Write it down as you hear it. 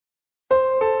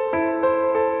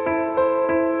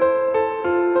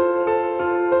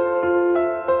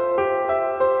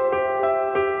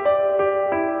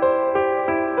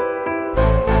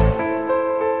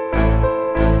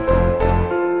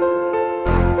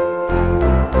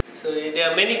there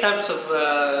are many types of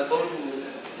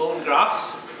bone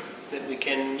grafts that we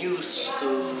can use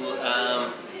to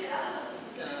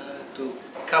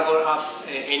cover up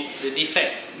the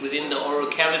defect within the oral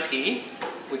cavity.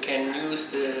 We can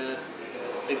use the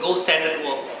gold standard,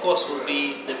 of course, will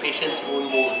be the patient's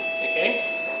own bone.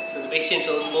 Okay, so the patient's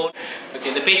own bone.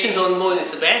 Okay, the patient's own bone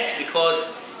is the best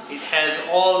because it has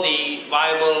all the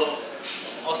viable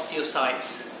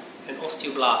osteocytes and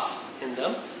osteoblasts in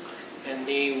them, and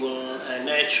they will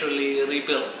naturally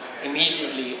rebuild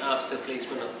immediately after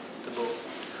placement of the bone.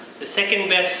 The second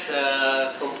best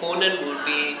component would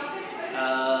be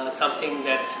something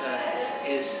that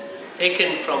is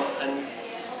taken from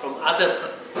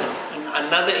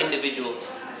another individual.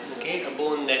 Okay, a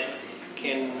bone that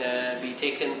can be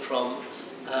taken from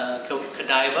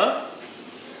cadaver,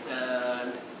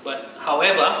 but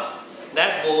however,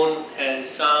 that bone has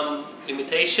some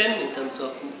limitation in terms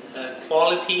of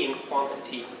quality and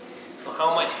quantity. So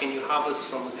how much can you harvest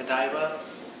from a cadaver,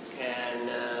 and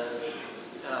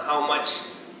how much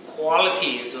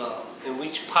quality as well, and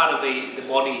which part of the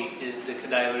body is the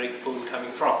cadaveric bone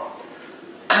coming from.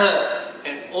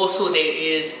 And also there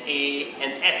is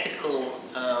an ethical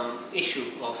issue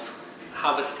of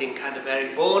harvesting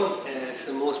cadaveric bone.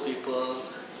 So most people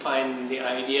find the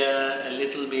idea a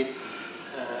little bit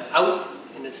out,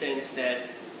 in the sense that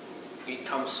it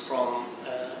comes from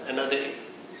another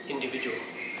individual.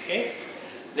 Okay?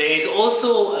 There is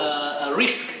also a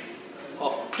risk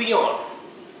of prion.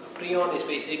 Prion is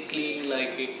basically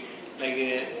like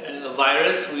a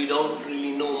virus. We don't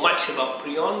really know much about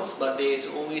prions, but there is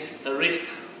always a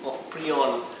risk of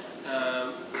prion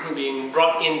being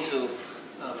brought into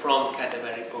from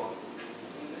cadaveric bone.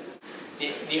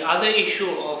 The other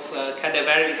issue of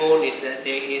cadaveric bone is that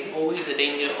there is always a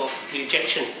danger of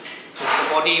rejection. The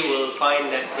body will find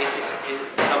that this is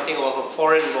something of a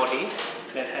foreign body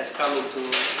that has come into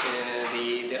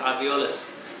the alveolus,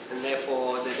 and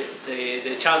therefore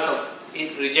the chance of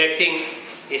it rejecting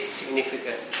is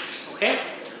significant. Okay.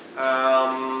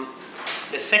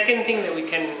 The second thing that we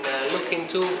can look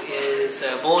into is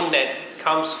a bone that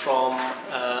comes from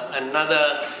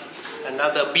another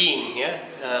being. Yeah,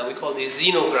 we call this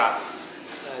xenograft.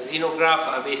 Xenograft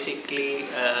are basically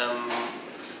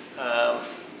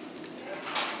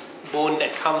bone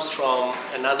that comes from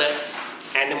another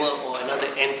animal or another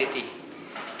entity.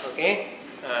 Okay,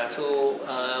 so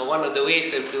one of the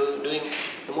ways of doing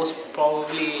the most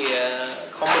probably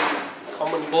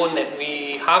common bone that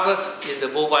we harvest is the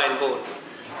bovine bone,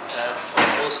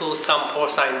 also some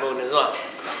porcine bone as well,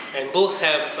 and both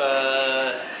have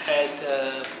had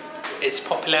its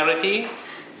popularity.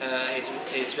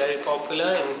 It's very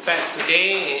popular. In fact,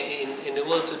 today in the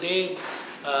world today,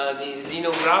 the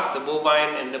xenograft, the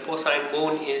bovine and the porcine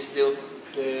bone, is the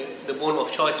bone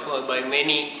of choice by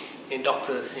many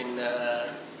doctors in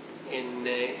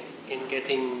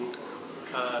getting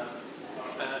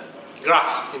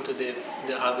graft into the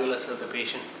alveolus of the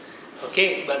patient.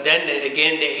 Okay, but then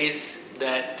again there is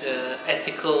that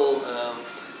ethical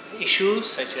issues,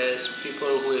 such as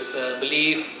people with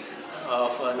belief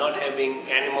of not having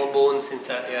animal bones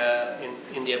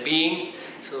in their being,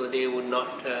 so they would not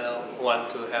want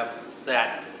to have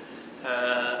that,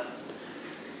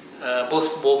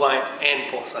 both bovine and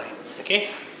porcine. Okay,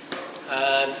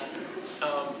 and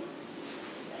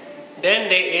then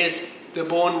there is the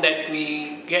bone that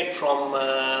we get from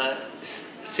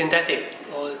synthetic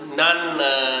or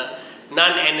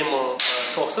non-animal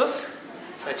sources,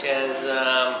 such as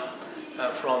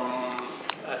from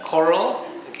coral.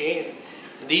 Okay,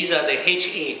 these are the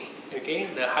HA. Okay,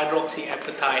 the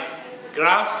hydroxyapatite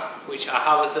grafts, which are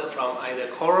harvested from either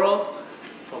coral,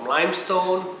 from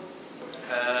limestone,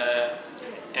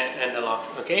 and a lot.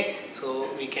 Okay, so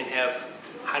we can have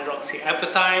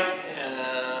hydroxyapatite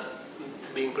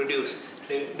being produced.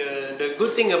 The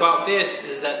good thing about this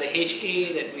is that the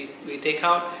HA that we take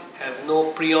out have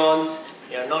no prions.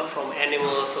 They are not from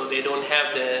animals, so they don't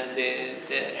have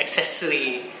the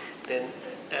accessory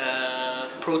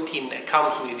protein that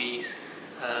comes with these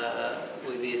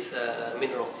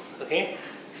minerals. Okay,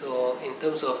 so in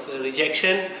terms of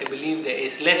rejection, I believe there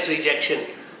is less rejection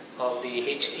of the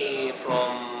HA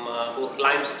from both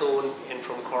limestone and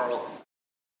from coral.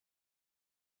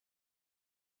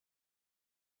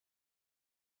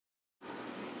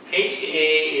 HA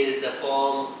is a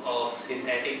form of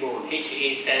synthetic bone.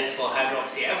 HA stands for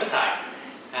hydroxyapatite.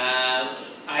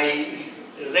 I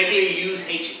regularly use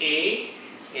HA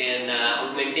in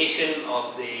augmentation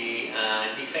of the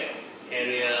defect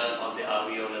area of the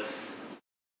alveolus.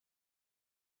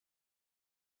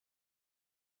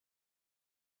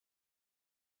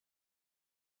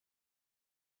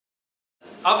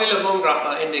 Alveolar bone grafts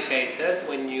are indicated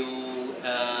when you've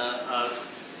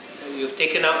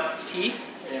taken out teeth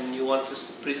and you want to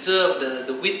preserve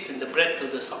the width and the breadth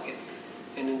of the socket.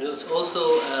 And it's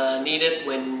also needed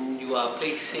when you are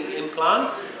placing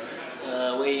implants,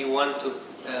 where you want to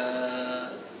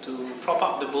prop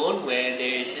up the bone where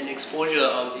there is an exposure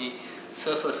of the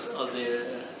surface of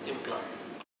the implant.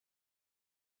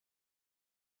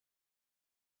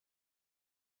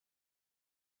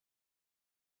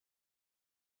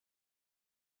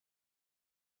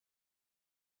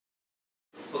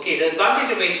 Okay, the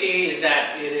advantage of HA is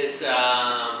that it is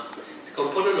a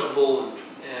component of bone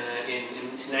in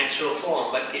its natural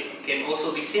form, but it can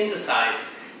also be synthesized,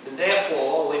 and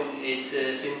therefore when it's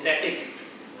a synthetic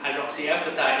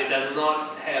hydroxyapatite, it does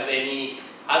not have any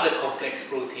other complex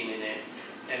protein in it.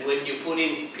 And when you put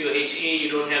in pure HA,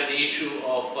 you don't have the issue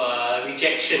of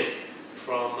rejection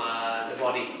from the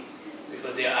body,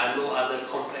 because there are no other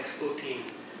complex protein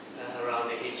around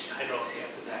the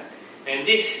hydroxyapatite. And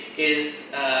this is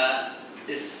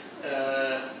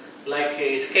like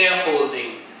a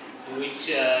scaffolding in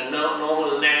which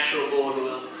normal natural bone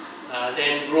will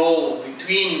then grow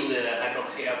between the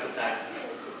hydroxyapatite.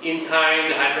 In time,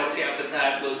 the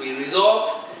hydroxyapatite will be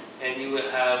resolved and you will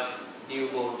have new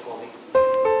bone forming.